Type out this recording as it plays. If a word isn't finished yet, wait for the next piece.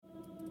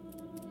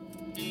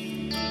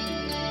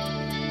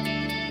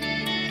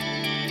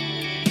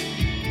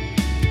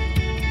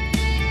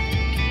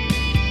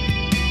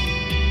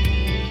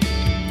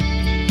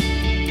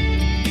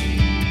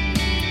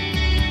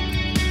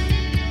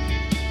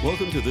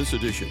to this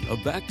edition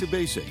of Back to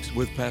Basics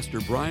with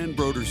Pastor Brian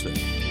Brodersen.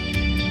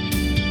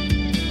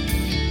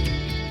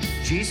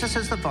 Jesus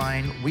is the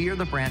vine, we are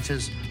the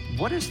branches.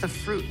 What is the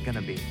fruit going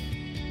to be?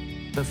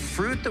 The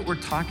fruit that we're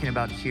talking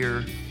about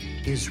here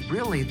is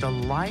really the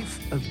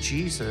life of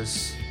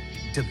Jesus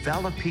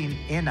developing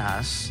in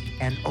us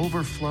and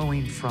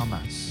overflowing from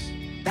us.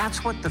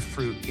 That's what the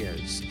fruit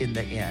is in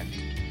the end.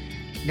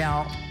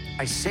 Now,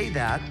 I say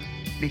that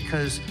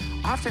because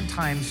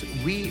oftentimes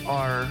we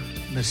are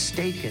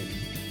mistaken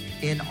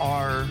in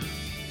our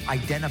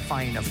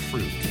identifying of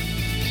fruit.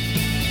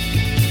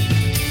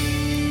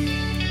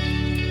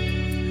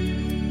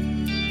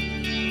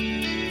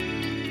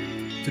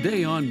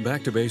 Today on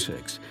Back to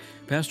Basics,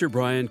 Pastor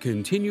Brian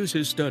continues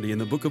his study in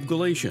the book of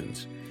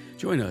Galatians.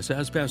 Join us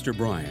as Pastor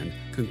Brian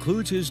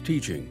concludes his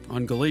teaching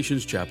on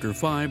Galatians chapter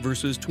 5,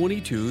 verses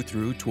 22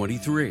 through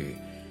 23,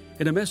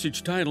 in a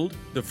message titled,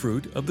 The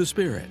Fruit of the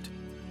Spirit.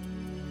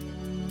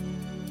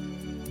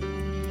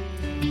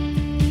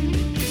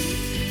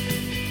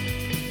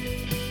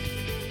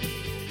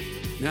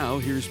 Now,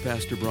 here's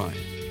Pastor Brian.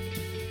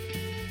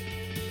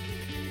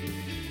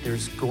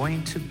 There's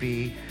going to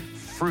be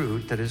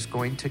fruit that is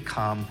going to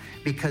come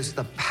because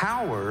the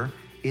power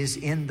is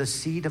in the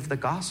seed of the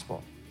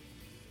gospel.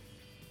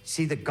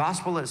 See, the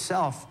gospel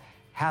itself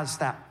has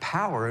that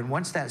power, and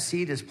once that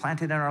seed is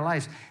planted in our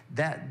lives,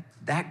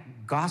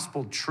 that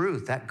gospel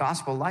truth, that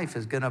gospel life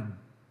is going to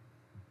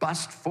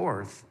bust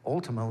forth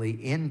ultimately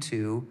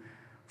into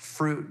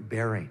fruit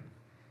bearing.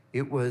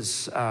 It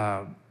was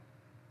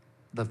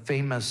the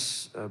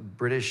famous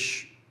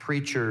British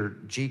preacher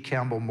G.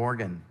 Campbell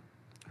Morgan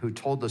who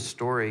told the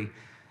story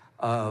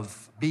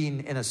of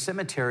being in a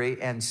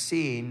cemetery and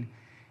seeing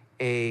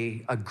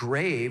a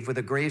grave with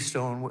a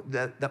gravestone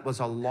that was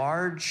a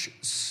large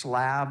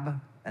slab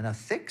and a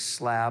thick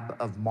slab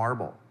of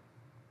marble.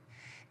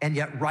 And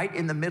yet right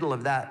in the middle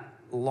of that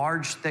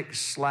large, thick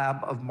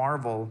slab of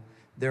marble,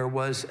 there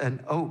was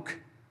an oak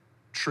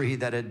tree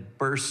that had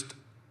burst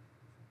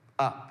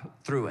up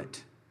through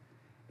it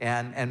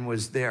and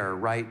was there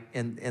right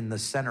in the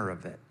center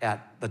of it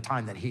at the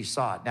time that he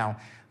saw it. Now,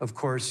 of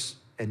course,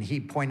 and he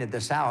pointed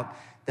this out,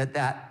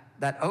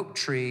 that oak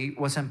tree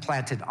wasn't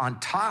planted on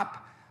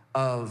top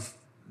of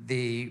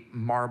the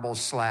marble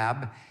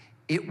slab.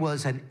 It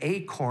was an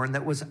acorn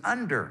that was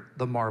under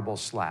the marble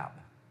slab.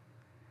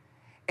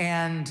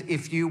 And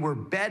if you were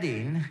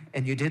betting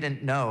and you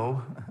didn't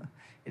know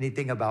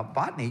anything about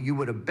botany, you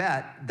would have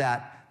bet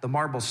that the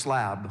marble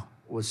slab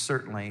was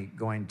certainly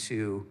going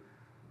to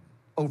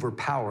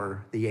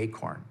overpower the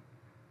acorn.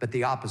 But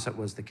the opposite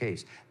was the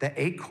case. The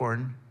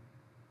acorn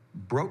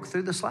broke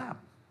through the slab,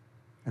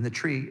 and the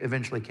tree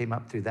eventually came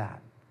up through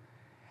that.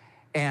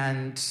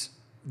 And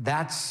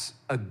that's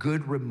a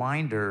good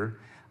reminder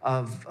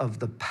of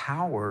the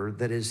power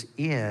that is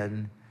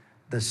in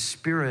the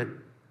Spirit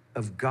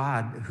of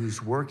God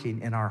who's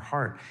working in our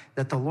heart,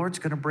 that the Lord's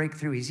going to break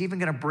through. He's even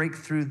going to break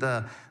through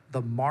the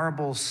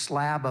marble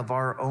slab of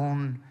our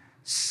own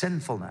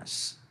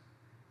sinfulness.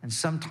 And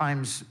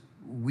sometimes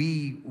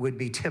we would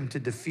be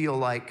tempted to feel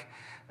like,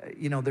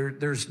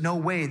 there's no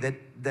way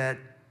that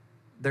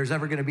there's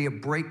ever going to be a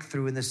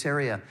breakthrough in this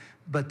area.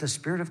 But the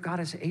Spirit of God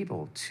is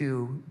able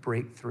to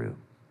break through.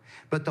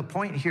 But the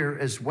point here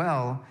as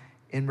well,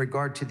 in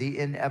regard to the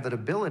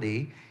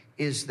inevitability,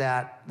 is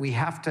that we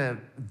have to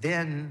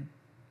then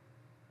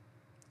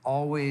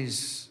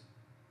always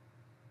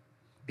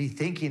be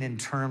thinking in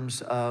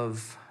terms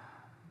of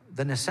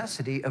the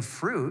necessity of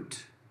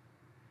fruit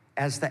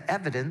as the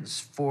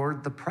evidence for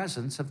the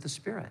presence of the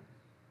Spirit.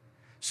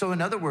 So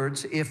in other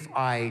words, if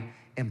I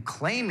am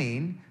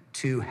claiming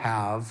to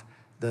have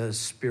the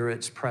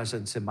Spirit's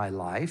presence in my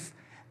life,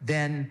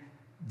 then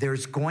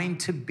there's going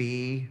to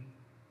be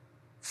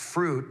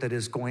fruit that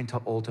is going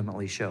to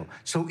ultimately show.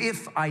 So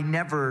if I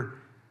never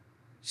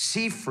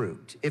see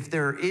fruit, if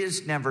there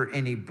is never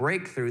any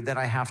breakthrough, then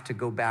I have to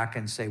go back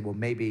and say, well,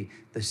 maybe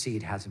the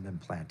seed hasn't been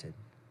planted.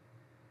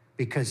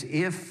 Because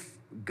if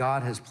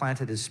God has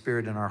planted his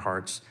Spirit in our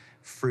hearts,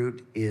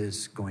 fruit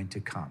is going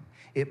to come.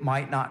 It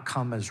might not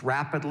come as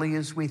rapidly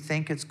as we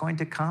think it's going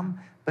to come,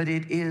 but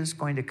it is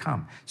going to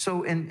come.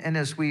 So, and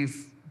as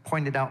we've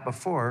pointed out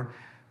before,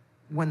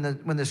 when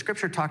the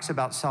scripture talks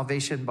about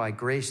salvation by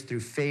grace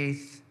through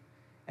faith,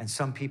 and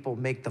some people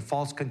make the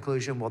false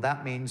conclusion, well,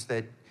 that means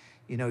that,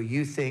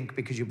 you think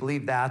because you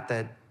believe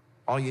that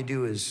all you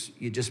do is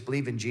you just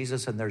believe in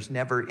Jesus and there's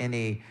never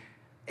any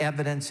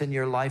evidence in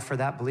your life for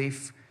that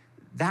belief.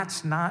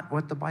 That's not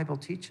what the Bible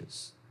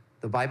teaches.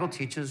 The Bible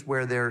teaches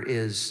where there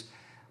is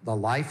the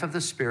life of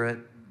the Spirit,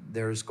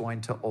 there's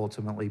going to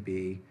ultimately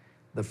be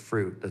the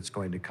fruit that's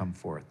going to come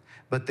forth.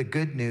 But the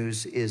good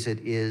news is it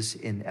is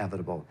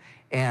inevitable.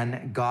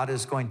 And God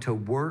is going to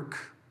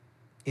work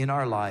in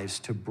our lives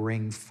to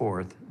bring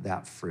forth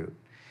that fruit.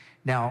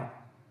 Now,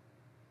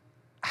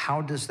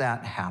 how does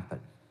that happen?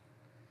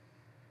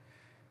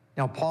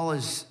 Now,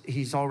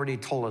 he's already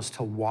told us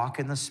to walk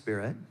in the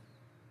Spirit.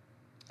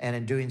 And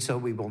in doing so,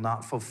 we will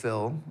not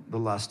fulfill the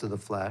lust of the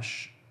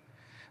flesh.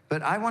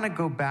 But I want to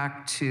go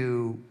back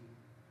to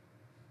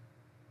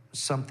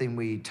something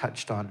we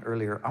touched on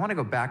earlier. I want to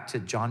go back to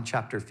John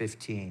chapter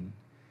 15,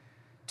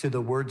 to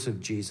the words of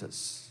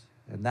Jesus.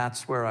 And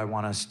that's where I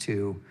want us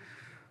to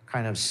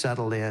kind of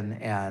settle in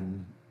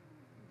and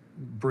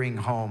bring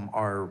home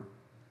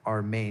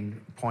our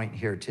main point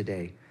here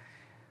today.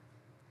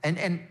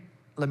 And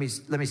let me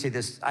say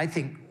this. I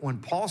think when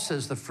Paul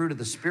says the fruit of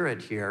the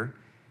Spirit here,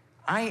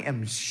 I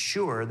am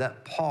sure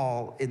that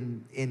Paul,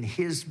 in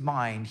his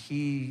mind,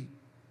 he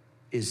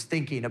is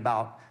thinking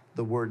about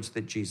the words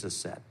that Jesus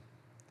said.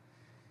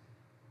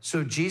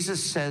 So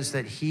Jesus says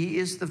that he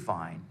is the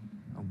vine,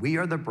 we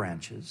are the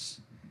branches,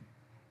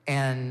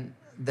 and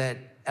that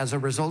as a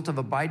result of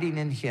abiding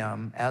in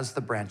him as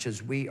the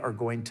branches, we are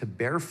going to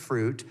bear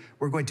fruit.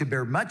 We're going to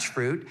bear much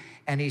fruit.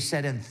 And he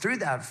said, and through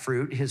that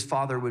fruit, his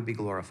Father would be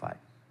glorified.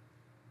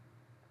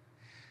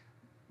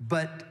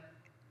 But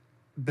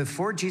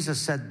before Jesus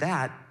said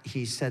that,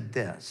 he said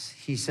this.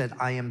 He said,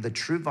 I am the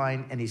true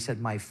vine. And he said,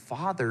 my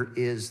Father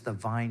is the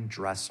vine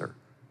dresser.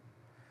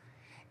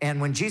 And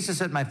when Jesus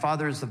said, my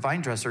Father is the vine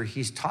dresser,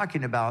 he's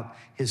talking about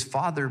his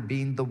Father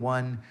being the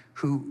one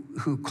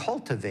who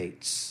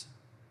cultivates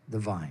the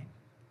vine.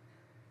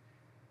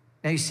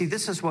 Now, you see,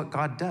 this is what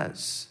God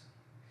does.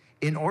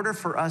 In order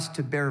for us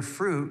to bear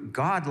fruit,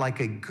 God, like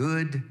a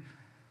good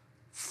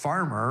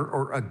farmer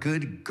or a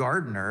good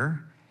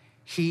gardener,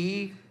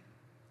 he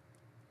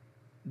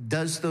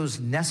does those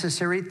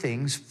necessary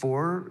things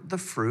for the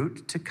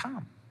fruit to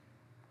come.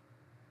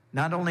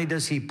 Not only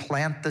does he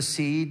plant the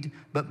seed,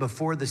 but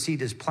before the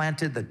seed is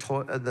planted,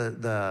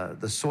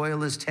 the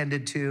soil is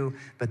tended to.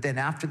 But then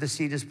after the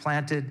seed is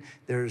planted,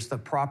 there's the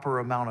proper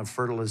amount of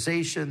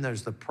fertilization.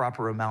 There's the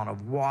proper amount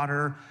of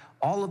water.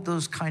 All of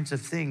those kinds of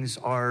things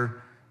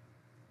are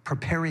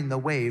preparing the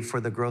way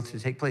for the growth to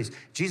take place.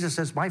 Jesus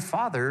says, my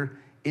Father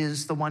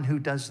is the one who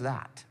does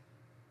that.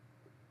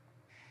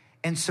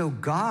 And so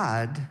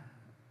God,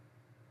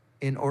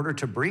 in order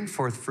to bring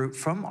forth fruit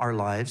from our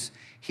lives,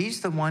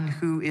 he's the one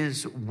who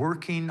is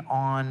working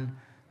on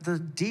the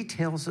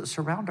details that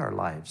surround our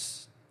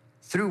lives,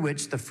 through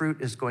which the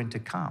fruit is going to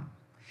come.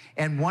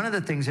 And one of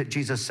the things that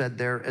Jesus said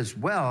there as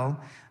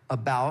well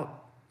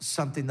about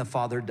something the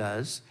Father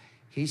does,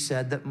 he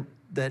said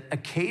that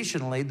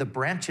occasionally the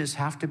branches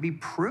have to be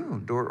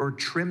pruned or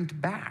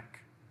trimmed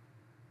back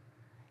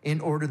in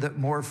order that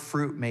more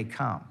fruit may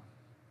come.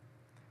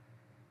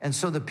 And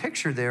so the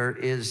picture there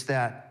is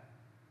that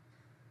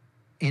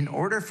in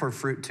order for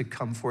fruit to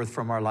come forth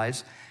from our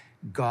lives,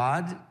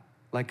 God,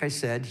 like I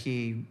said,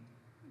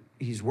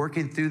 he's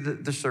working through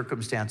the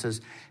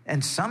circumstances,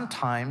 and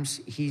sometimes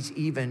he's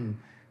even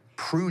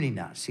pruning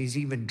us. He's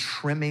even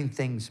trimming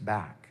things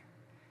back.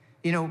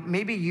 You know,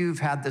 maybe you've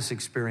had this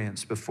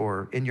experience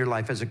before in your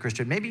life as a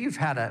Christian. Maybe you've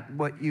had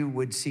what you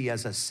would see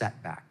as a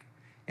setback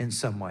in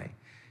some way.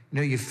 You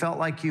know, you felt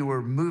like you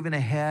were moving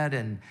ahead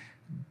and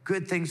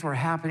good things were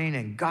happening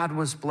and God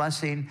was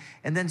blessing,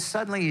 and then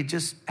suddenly you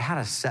just had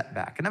a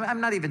setback. And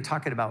I'm not even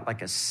talking about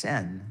like a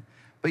sin,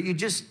 but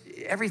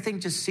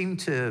everything just seemed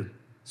to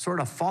sort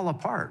of fall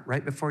apart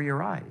right before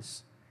your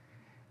eyes.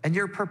 And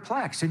you're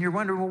perplexed and you're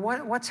wondering,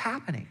 well, what's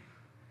happening?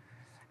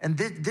 And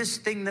this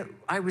thing that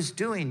I was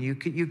doing, you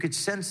could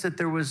sense that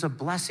there was a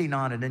blessing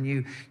on it, and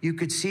you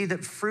could see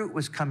that fruit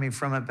was coming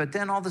from it. But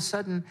then all of a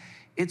sudden,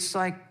 it's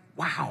like,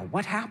 wow,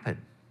 what happened?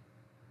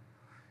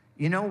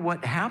 You know,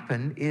 what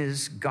happened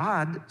is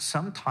God,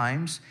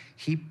 sometimes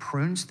he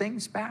prunes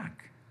things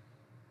back.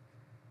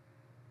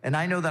 And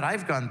I know that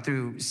I've gone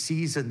through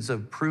seasons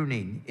of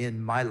pruning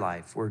in my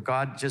life where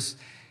God just,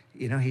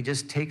 you know, he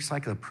just takes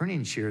like the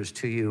pruning shears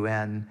to you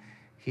and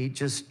he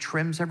just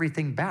trims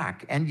everything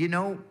back. And you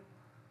know,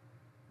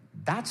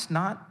 that's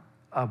not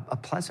a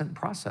pleasant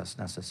process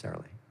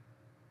necessarily.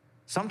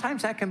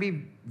 Sometimes that can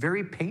be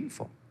very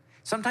painful.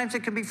 Sometimes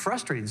it can be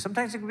frustrating.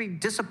 Sometimes it can be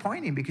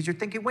disappointing because you're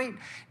thinking, wait,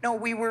 no,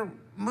 we were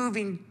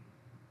moving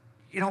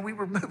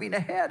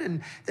ahead,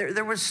 and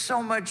there was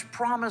so much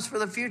promise for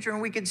the future,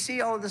 and we could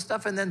see all of this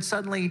stuff, and then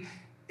suddenly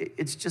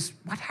it's just,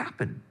 what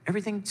happened?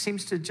 Everything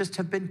seems to just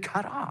have been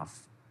cut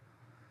off.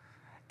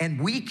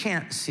 And we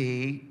can't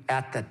see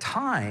at the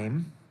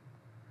time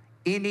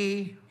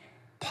any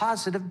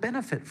positive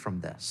benefit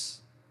from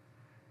this.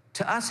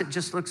 To us, it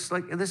just looks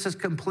like this is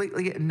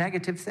completely a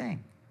negative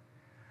thing.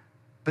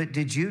 But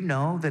did you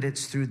know that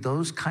it's through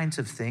those kinds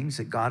of things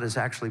that God is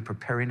actually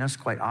preparing us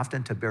quite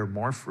often to bear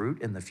more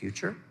fruit in the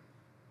future?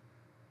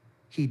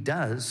 He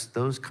does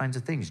those kinds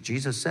of things.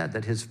 Jesus said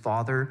that his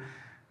Father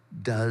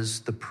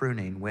does the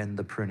pruning when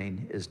the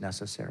pruning is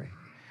necessary.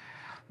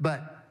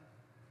 But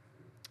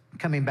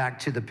coming back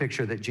to the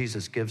picture that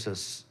Jesus gives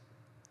us,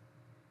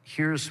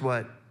 here's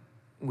what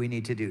we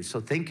need to do.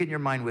 So think in your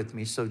mind with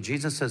me. So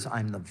Jesus says,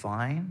 I'm the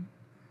vine,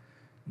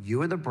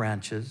 you are the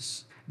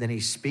branches. Then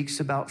he speaks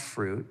about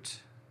fruit,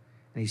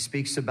 and he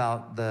speaks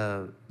about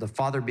the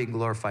Father being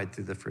glorified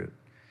through the fruit.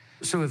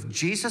 So if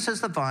Jesus is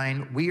the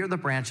vine, we are the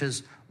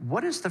branches,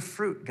 what is the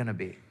fruit going to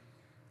be?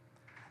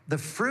 The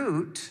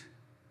fruit,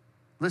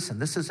 listen,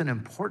 this is an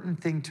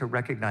important thing to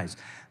recognize.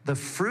 The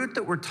fruit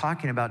that we're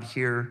talking about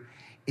here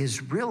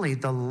is really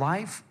the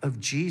life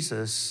of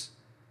Jesus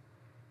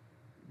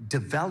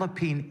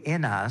developing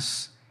in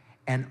us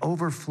and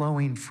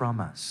overflowing from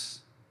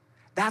us.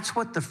 That's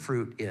what the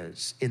fruit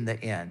is in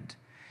the end.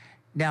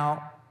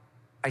 Now,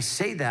 I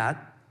say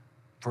that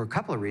for a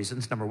couple of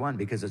reasons. Number one,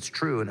 because it's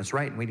true and it's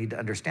right and we need to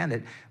understand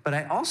it. But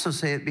I also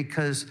say it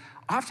because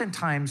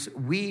oftentimes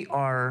we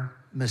are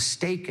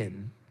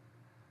mistaken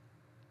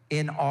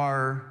in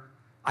our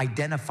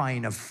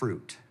identifying of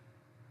fruit.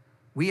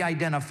 We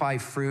identify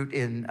fruit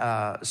in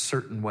a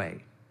certain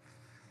way.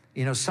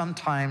 You know,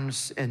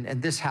 sometimes,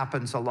 and this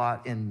happens a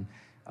lot in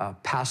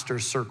pastor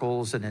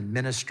circles and in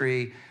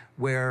ministry,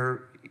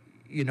 where,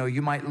 you know,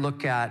 you might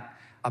look at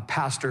a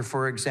pastor,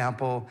 for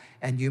example,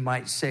 and you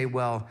might say,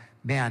 well,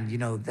 man,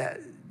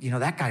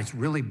 that guy's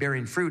really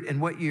bearing fruit. And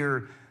what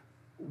you're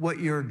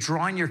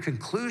drawing your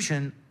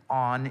conclusion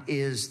on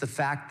is the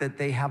fact that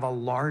they have a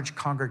large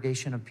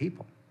congregation of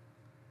people.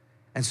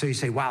 And so you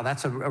say, wow,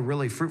 that's a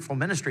really fruitful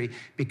ministry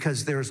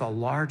because there's a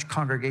large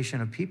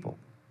congregation of people.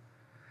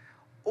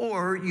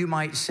 Or you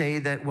might say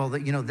that, well,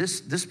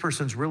 this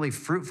person's really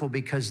fruitful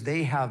because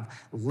they have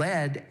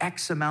led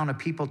X amount of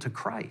people to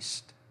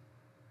Christ.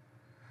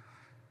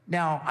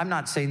 Now, I'm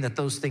not saying that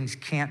those things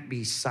can't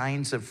be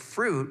signs of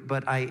fruit,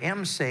 but I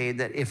am saying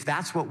that if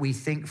that's what we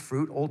think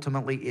fruit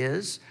ultimately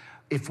is,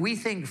 if we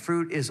think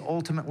fruit is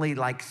ultimately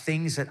like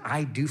things that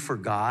I do for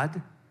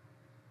God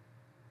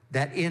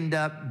that end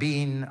up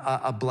being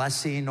a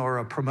blessing or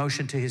a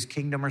promotion to his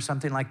kingdom or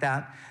something like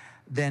that,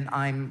 then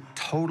I'm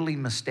totally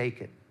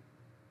mistaken.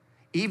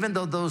 Even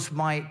though those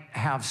might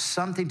have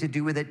something to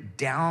do with it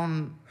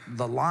down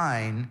the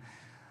line,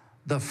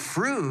 the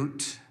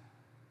fruit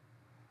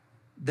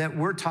that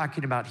we're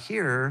talking about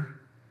here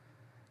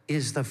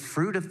is the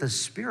fruit of the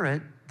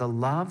Spirit, the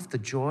love, the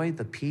joy,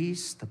 the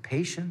peace, the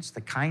patience,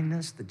 the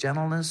kindness, the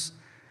gentleness,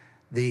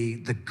 the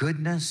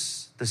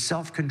goodness, the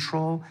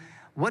self-control.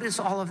 What is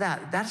all of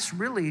that? That's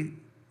really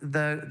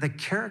the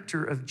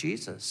character of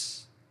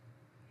Jesus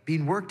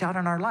being worked out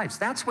in our lives.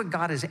 That's what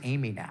God is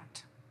aiming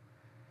at.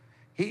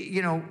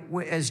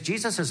 As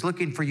Jesus is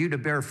looking for you to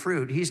bear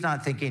fruit, he's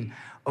not thinking,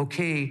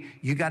 okay,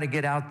 you got to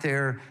get out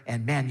there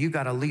and man, you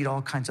got to lead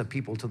all kinds of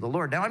people to the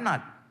Lord. Now, I'm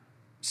not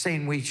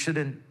saying we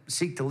shouldn't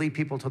seek to lead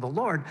people to the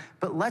Lord,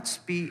 but let's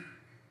be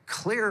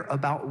clear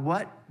about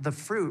what the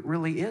fruit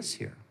really is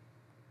here.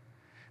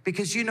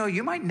 Because,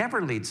 you might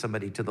never lead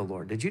somebody to the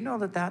Lord. Did you know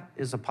that that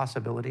is a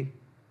possibility?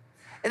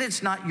 And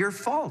it's not your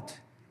fault.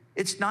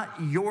 It's not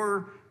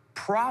your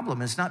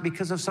problem. It's not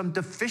because of some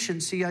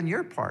deficiency on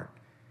your part.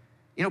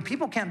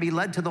 People can't be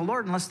led to the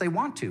Lord unless they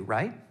want to,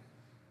 right?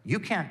 You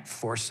can't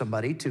force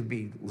somebody to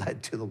be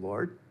led to the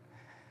Lord.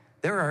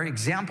 There are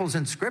examples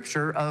in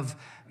Scripture of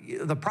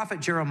the prophet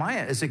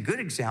Jeremiah is a good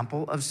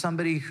example of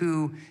somebody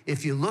who,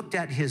 if you looked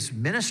at his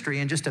ministry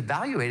and just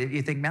evaluated it,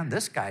 you think, man,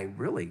 this guy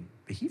really,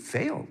 he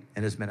failed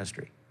in his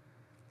ministry.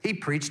 He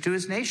preached to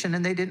his nation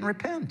and they didn't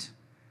repent.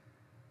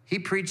 He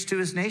preached to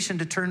his nation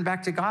to turn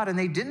back to God and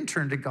they didn't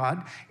turn to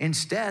God.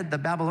 Instead, the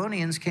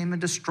Babylonians came and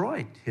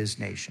destroyed his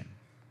nation.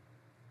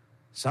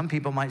 Some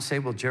people might say,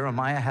 well,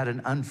 Jeremiah had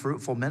an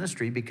unfruitful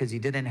ministry because he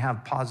didn't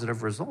have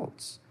positive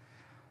results.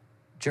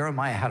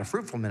 Jeremiah had a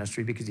fruitful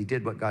ministry because he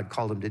did what God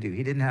called him to do.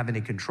 He didn't have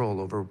any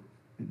control over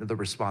the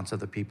response of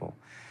the people.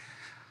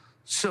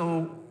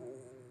 So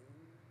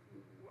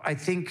I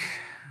think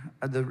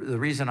the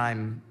reason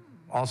I'm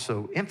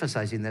also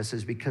emphasizing this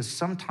is because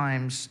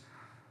sometimes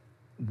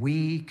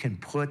we can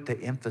put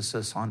the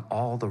emphasis on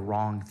all the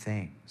wrong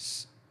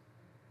things.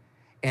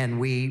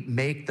 And we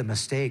make the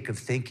mistake of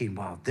thinking,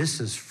 wow, this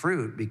is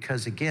fruit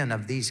because, again,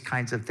 of these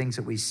kinds of things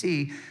that we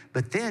see.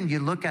 But then you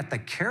look at the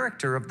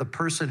character of the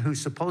person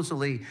who's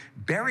supposedly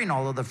bearing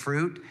all of the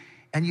fruit,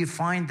 and you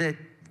find that,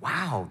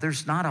 wow,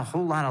 there's not a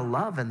whole lot of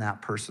love in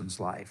that person's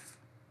life.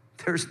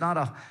 There's not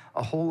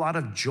a whole lot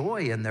of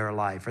joy in their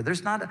life, or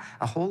there's not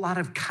a whole lot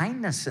of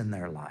kindness in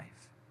their life.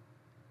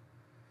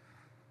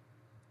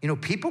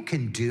 People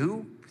can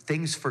do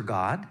things for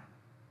God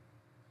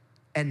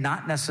and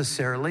not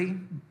necessarily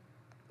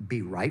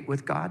be right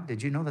with God.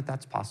 Did you know that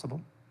that's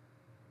possible?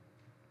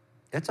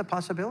 It's a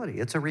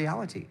possibility. It's a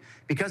reality.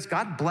 Because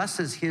God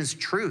blesses his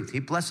truth. He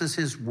blesses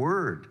his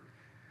word.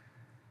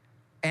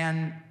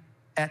 And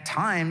at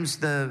times,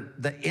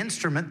 the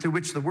instrument through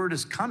which the word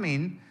is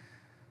coming,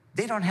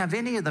 they don't have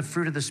any of the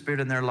fruit of the Spirit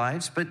in their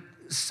lives, but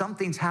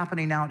something's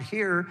happening out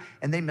here,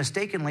 and they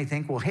mistakenly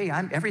think, well, hey,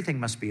 everything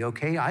must be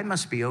okay. I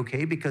must be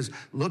okay because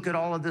look at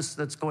all of this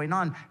that's going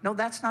on. No,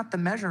 that's not the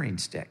measuring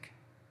stick.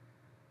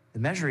 The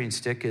measuring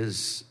stick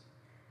is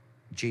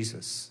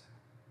Jesus.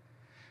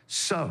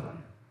 So,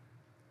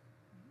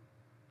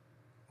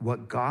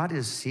 what God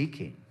is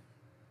seeking,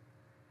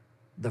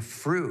 the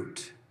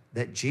fruit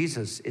that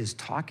Jesus is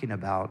talking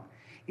about,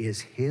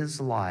 is his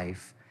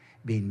life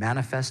being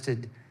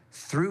manifested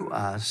through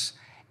us.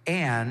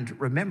 And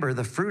remember,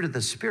 the fruit of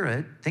the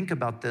Spirit, think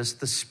about this,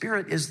 the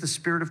Spirit is the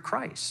Spirit of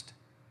Christ.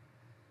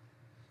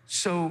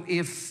 So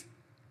if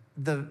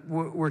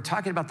we're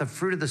talking about the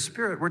fruit of the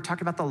Spirit, we're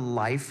talking about the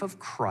life of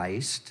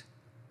Christ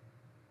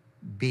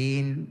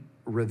being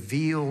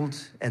revealed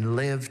and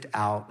lived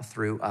out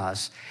through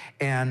us.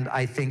 And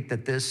I think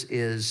that this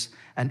is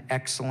an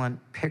excellent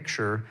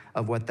picture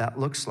of what that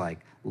looks like.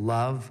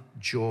 Love,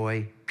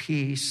 joy,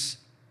 peace,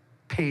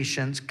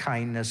 patience,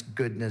 kindness,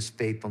 goodness,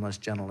 faithfulness,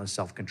 gentleness,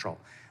 self-control.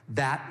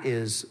 That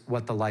is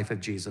what the life of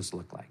Jesus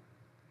looked like.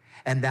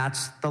 And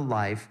that's the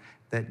life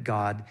that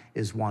God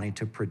is wanting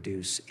to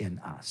produce in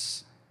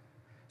us.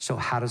 So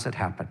how does it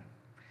happen?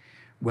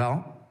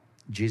 Well,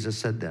 Jesus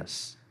said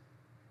this: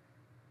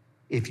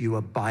 if you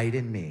abide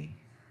in me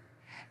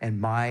and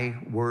my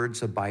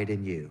words abide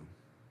in you,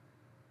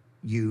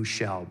 you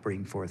shall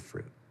bring forth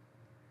fruit.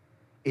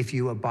 If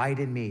you abide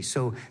in me.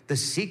 So the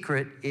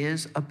secret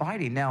is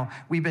abiding. Now,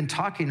 we've been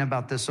talking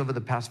about this over the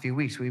past few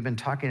weeks. We've been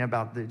talking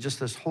about just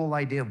this whole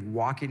idea of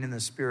walking in the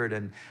Spirit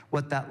and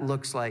what that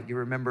looks like. You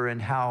remember,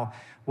 and how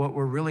what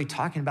we're really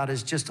talking about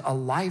is just a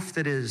life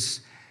that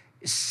is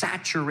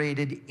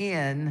saturated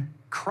in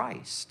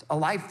Christ. A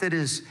life that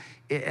is,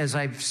 as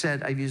I've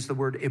said, I've used the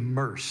word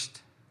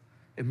immersed.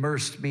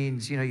 Immersed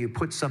means, you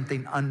put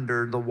something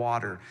under the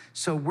water.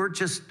 So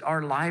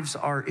our lives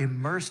are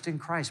immersed in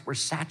Christ. We're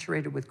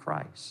saturated with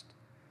Christ.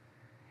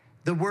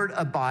 The word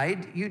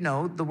abide,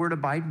 the word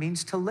abide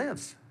means to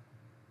live.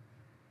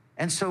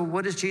 And so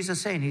what is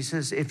Jesus saying? He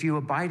says, if you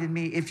abide in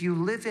me, if you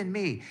live in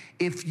me,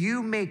 if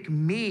you make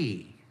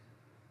me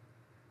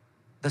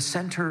the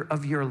center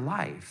of your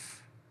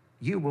life,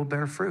 you will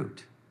bear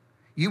fruit.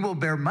 You will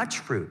bear much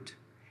fruit,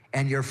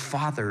 and your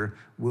Father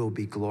will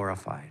be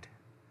glorified.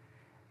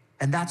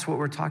 And that's what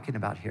we're talking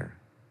about here.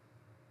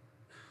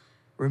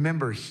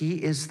 Remember, he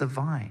is the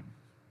vine,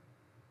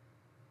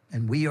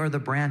 and we are the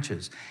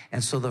branches.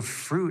 And so the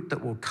fruit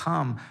that will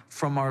come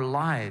from our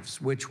lives,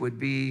 which would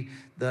be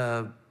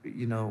as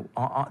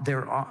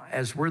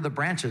we're the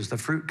branches, the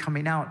fruit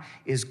coming out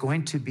is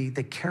going to be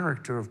the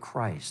character of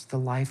Christ, the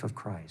life of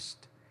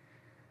Christ.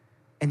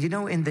 And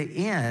in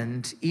the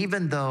end,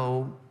 even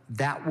though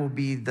that will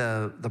be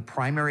the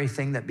primary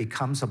thing that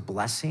becomes a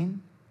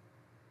blessing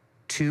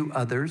to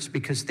others,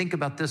 because think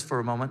about this for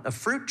a moment. A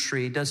fruit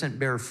tree doesn't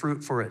bear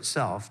fruit for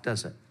itself,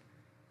 does it?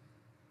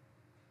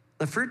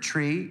 The fruit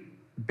tree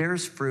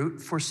bears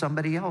fruit for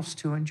somebody else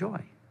to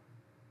enjoy.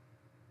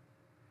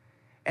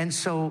 And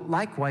so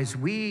likewise,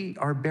 we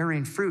are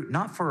bearing fruit,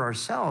 not for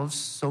ourselves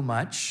so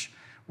much.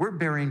 We're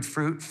bearing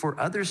fruit for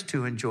others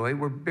to enjoy.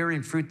 We're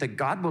bearing fruit that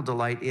God will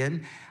delight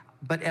in.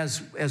 But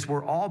as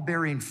we're all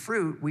bearing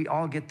fruit, we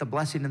all get the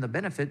blessing and the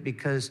benefit,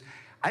 because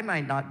I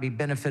might not be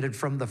benefited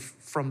from the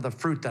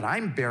fruit that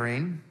I'm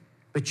bearing,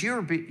 but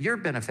you're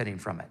benefiting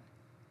from it.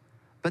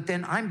 But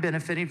then I'm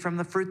benefiting from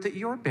the fruit that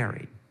you're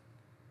bearing.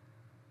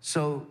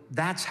 So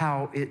that's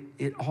how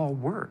it all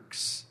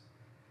works,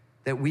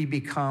 that we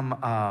become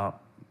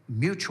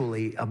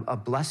mutually a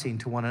blessing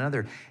to one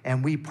another,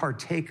 and we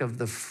partake of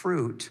the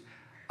fruit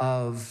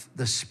of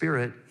the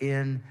Spirit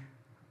in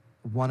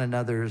one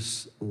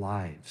another's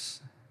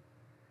lives.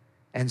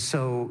 And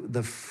so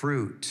the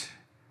fruit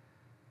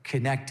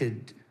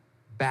connected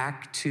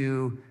back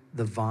to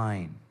the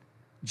vine.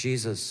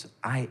 Jesus,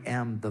 I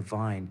am the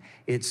vine.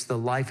 It's the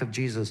life of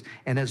Jesus.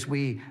 And as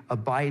we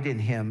abide in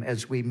him,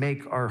 as we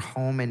make our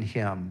home in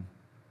him,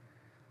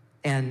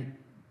 and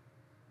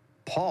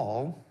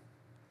Paul,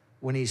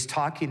 when he's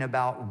talking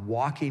about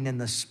walking in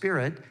the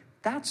Spirit,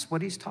 that's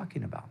what he's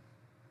talking about.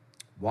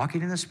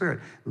 Walking in the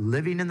Spirit,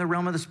 living in the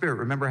realm of the Spirit.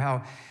 Remember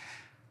how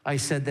I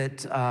said that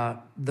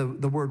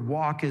the word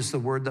walk is the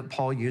word that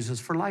Paul uses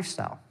for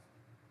lifestyle.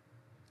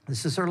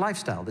 This is our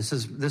lifestyle. This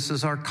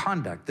is our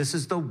conduct. This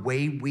is the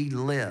way we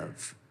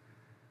live.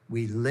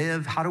 We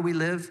live, how do we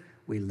live?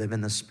 We live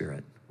in the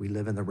Spirit. We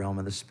live in the realm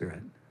of the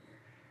Spirit.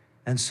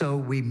 And so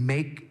we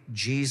make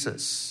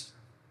Jesus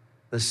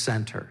the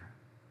center.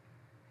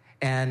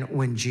 And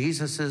when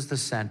Jesus is the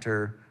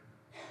center,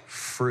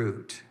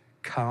 fruit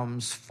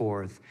comes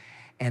forth.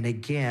 And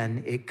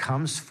again, it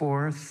comes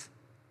forth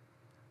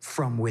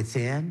from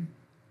within.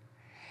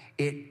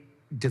 It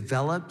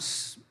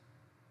develops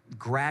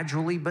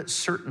gradually, but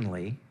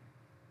certainly.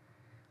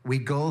 We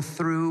go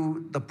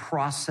through the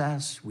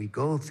process. We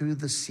go through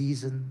the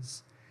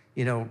seasons.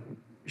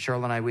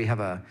 Cheryl and I, we have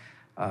a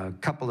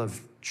couple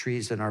of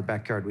trees in our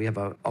backyard. We have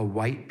a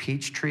white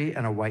peach tree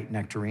and a white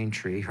nectarine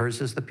tree.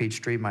 Hers is the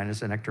peach tree. Mine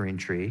is the nectarine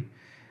tree.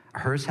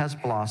 Hers has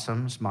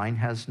blossoms. Mine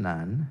has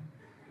none.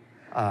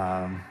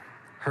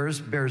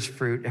 Hers bears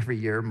fruit every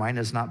year. Mine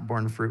has not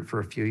borne fruit for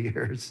a few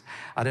years.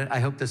 I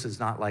hope this is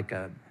not like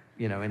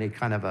any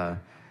kind of a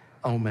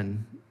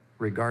omen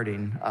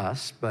regarding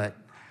us, but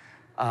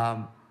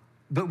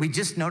we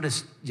just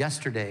noticed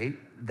yesterday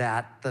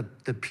that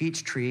the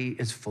peach tree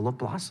is full of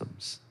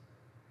blossoms.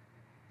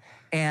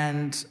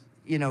 And,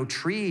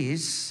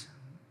 trees,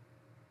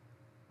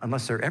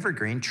 unless they're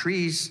evergreen,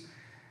 trees,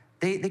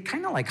 they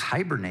kind of like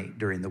hibernate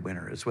during the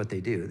winter is what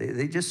they do.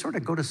 They just sort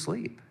of go to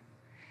sleep.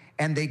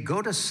 And they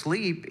go to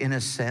sleep, in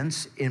a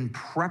sense, in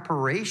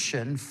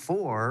preparation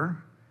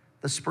for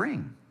the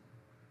spring,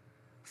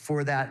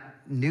 for that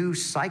new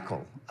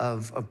cycle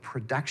of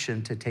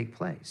production to take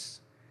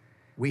place.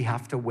 We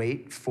have to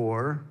wait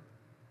for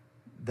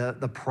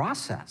the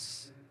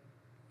process.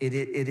 It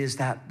is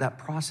that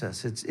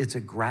process. It's a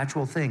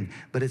gradual thing,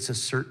 but it's a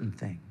certain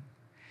thing.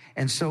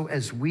 And so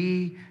as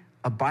we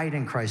abide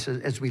in Christ,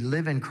 as we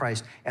live in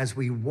Christ, as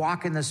we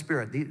walk in the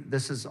Spirit,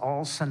 this is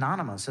all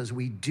synonymous. As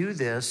we do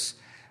this,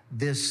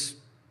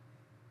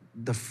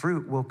 the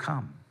fruit will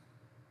come.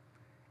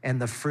 And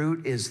the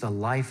fruit is the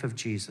life of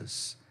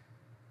Jesus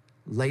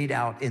laid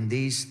out in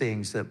these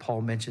things that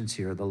Paul mentions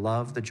here: the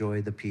love, the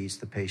joy, the peace,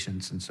 the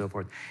patience, and so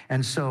forth.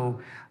 And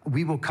so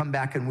we will come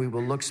back and we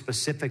will look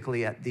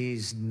specifically at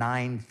these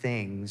 9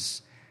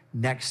 things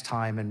next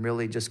time and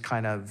really just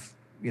kind of,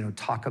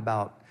 talk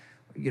about,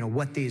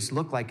 what these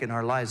look like in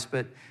our lives.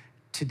 But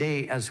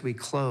today, as we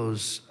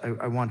close,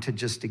 I want to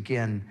just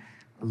again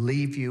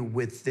leave you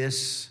with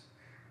this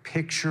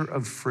picture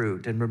of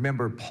fruit. And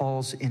remember,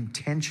 Paul's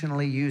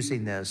intentionally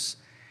using this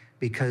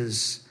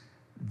because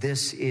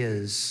this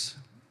is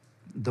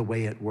the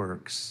way it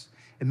works.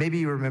 And maybe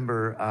you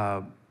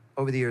remember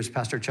over the years,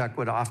 Pastor Chuck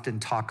would often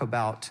talk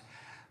about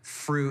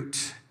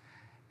fruit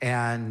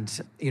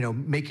and,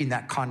 making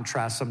that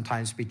contrast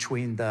sometimes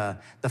between the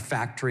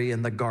factory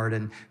and the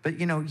garden. But,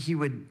 he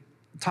would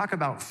talk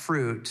about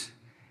fruit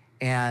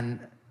and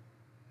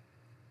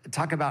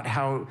talk about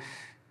how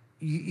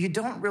you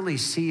don't really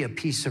see a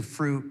piece of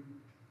fruit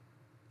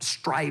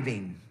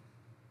striving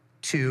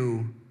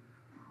to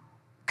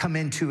come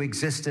into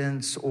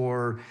existence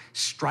or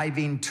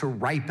striving to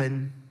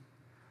ripen.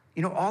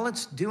 All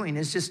it's doing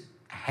is just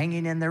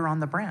hanging in there on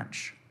the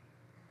branch.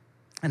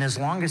 And as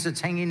long as it's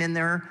hanging in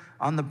there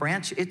on the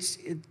branch,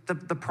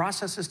 the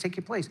process is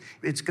taking place.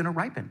 It's going to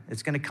ripen.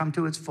 It's going to come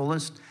to its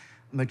fullest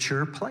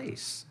mature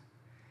place.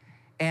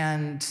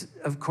 And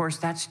of course,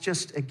 that's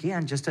just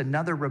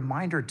another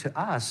reminder to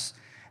us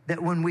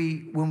that when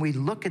we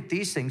look at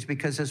these things,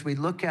 because as we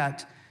look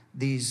at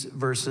these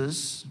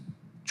verses,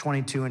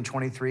 22 and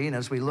 23, and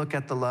as we look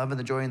at the love and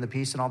the joy and the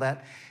peace and all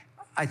that,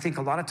 I think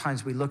a lot of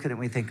times we look at it and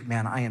we think,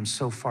 man, I am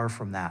so far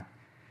from that.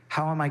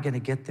 How am I going to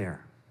get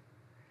there?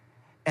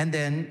 And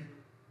then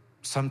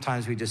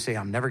sometimes we just say,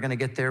 I'm never going to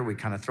get there. We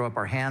kind of throw up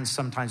our hands.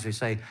 Sometimes we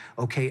say,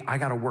 okay, I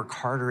got to work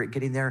harder at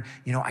getting there.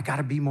 I got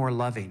to be more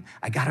loving.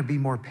 I got to be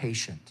more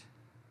patient.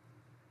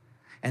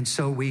 And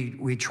so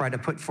we try to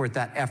put forth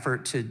that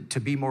effort to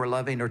be more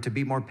loving or to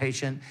be more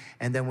patient,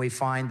 and then we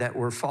find that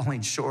we're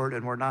falling short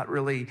and we're not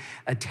really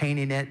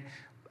attaining it.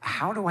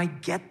 How do I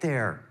get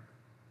there?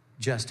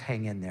 Just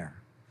hang in there.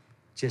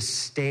 Just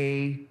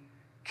stay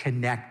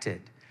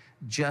connected.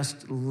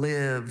 Just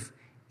live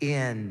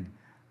in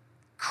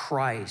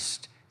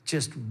Christ.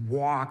 Just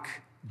walk,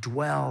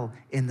 dwell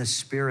in the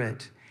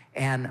Spirit,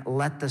 and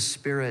let the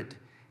Spirit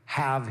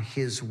have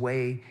his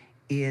way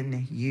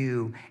in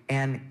you,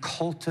 and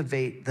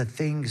cultivate the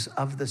things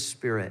of the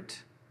Spirit.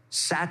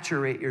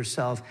 Saturate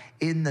yourself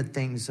in the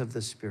things of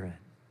the Spirit.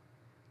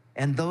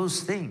 And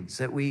those things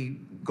that we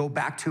go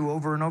back to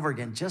over and over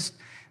again, just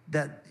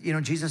that,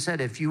 Jesus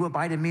said, if you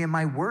abide in me and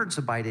my words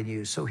abide in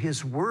you. So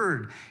his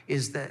word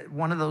is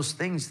one of those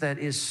things that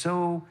is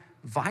so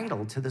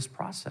vital to this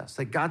process,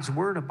 that God's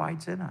word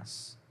abides in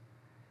us.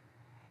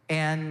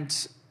 And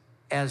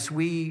as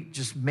we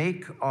just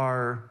make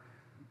our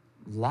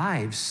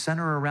lives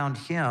center around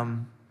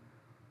him,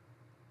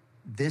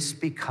 this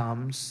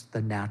becomes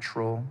the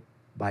natural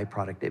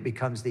byproduct. It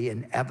becomes the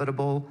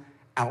inevitable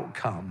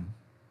outcome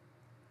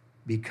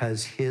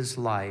because his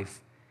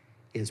life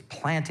is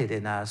planted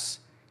in us.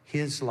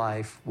 His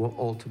life will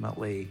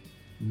ultimately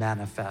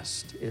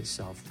manifest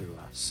itself through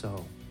us.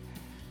 So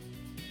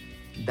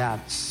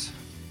that's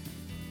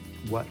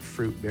what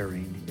fruit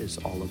bearing is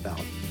all about.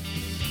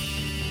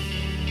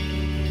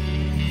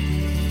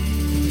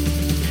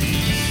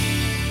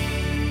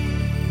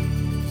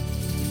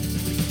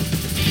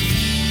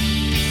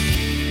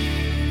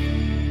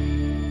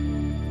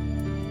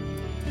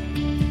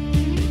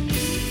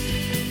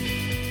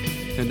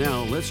 And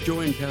now let's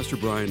join Pastor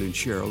Brian and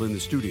Cheryl in the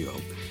studio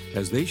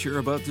as they share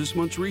about this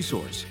month's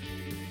resource.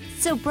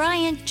 So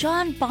Brian,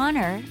 John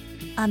Bonner,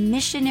 a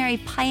missionary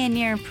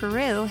pioneer in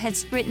Peru,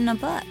 has written a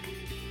book.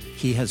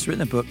 He has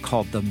written a book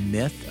called The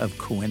Myth of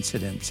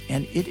Coincidence,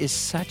 and it is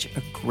such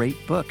a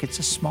great book. It's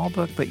a small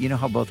book, but you know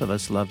how both of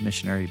us love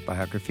missionary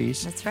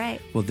biographies? That's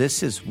right. Well,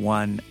 this is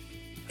one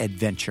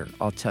adventure,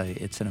 I'll tell you.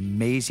 It's an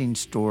amazing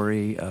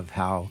story of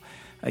how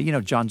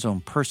John's own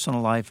personal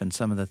life and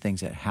some of the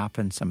things that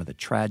happened, some of the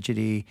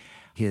tragedy,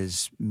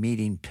 his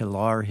meeting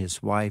Pilar,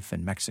 his wife,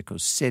 in Mexico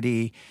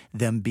City,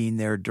 them being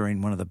there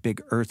during one of the big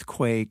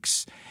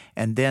earthquakes,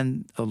 and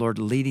then the Lord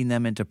leading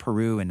them into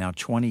Peru. And now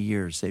 20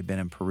 years they've been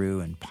in Peru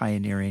and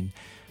pioneering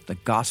the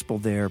gospel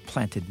there,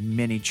 planted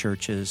many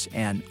churches,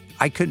 and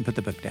I couldn't put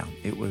the book down.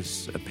 It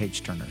was a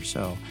page-turner.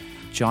 So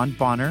John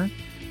Bonner,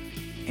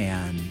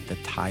 and the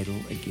title,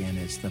 again,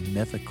 is The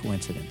Myth of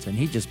Coincidence. And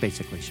he just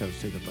basically shows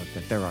through the book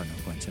that there are no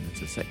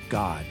coincidences, that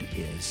God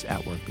is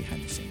at work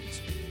behind the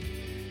scenes.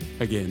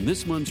 Again,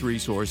 this month's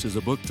resource is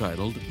a book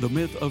titled The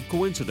Myth of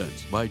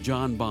Coincidence by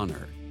John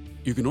Bonner.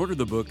 You can order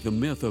the book The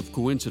Myth of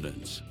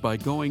Coincidence by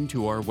going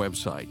to our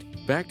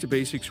website,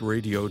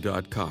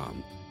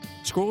 backtobasicsradio.com.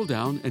 Scroll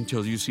down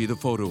until you see the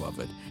photo of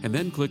it, and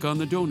then click on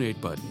the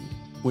donate button.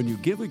 When you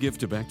give a gift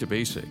to Back to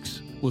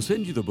Basics, we'll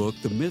send you the book,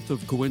 The Myth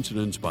of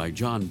Coincidence by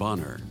John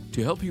Bonner,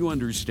 to help you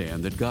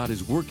understand that God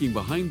is working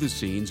behind the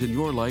scenes in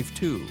your life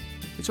too.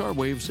 It's our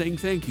way of saying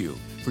thank you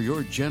for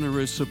your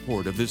generous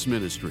support of this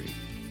ministry.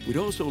 We'd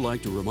also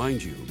like to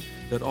remind you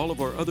that all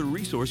of our other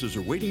resources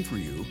are waiting for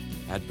you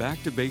at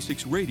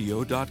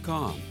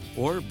backtobasicsradio.com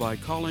or by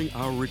calling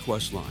our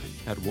request line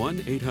at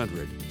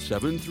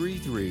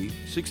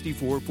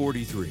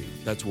 1-800-733-6443.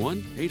 That's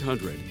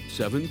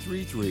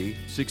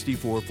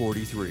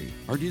 1-800-733-6443.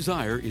 Our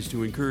desire is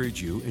to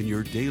encourage you in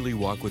your daily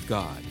walk with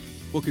God.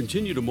 We'll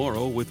continue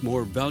tomorrow with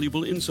more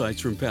valuable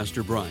insights from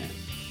Pastor Brian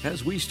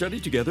as we study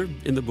together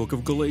in the book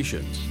of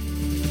Galatians.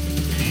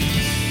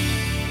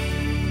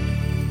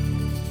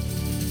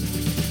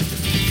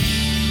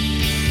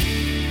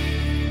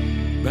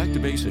 Back to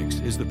Basics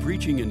is the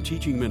preaching and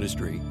teaching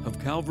ministry of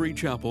Calvary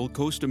Chapel,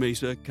 Costa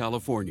Mesa,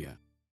 California.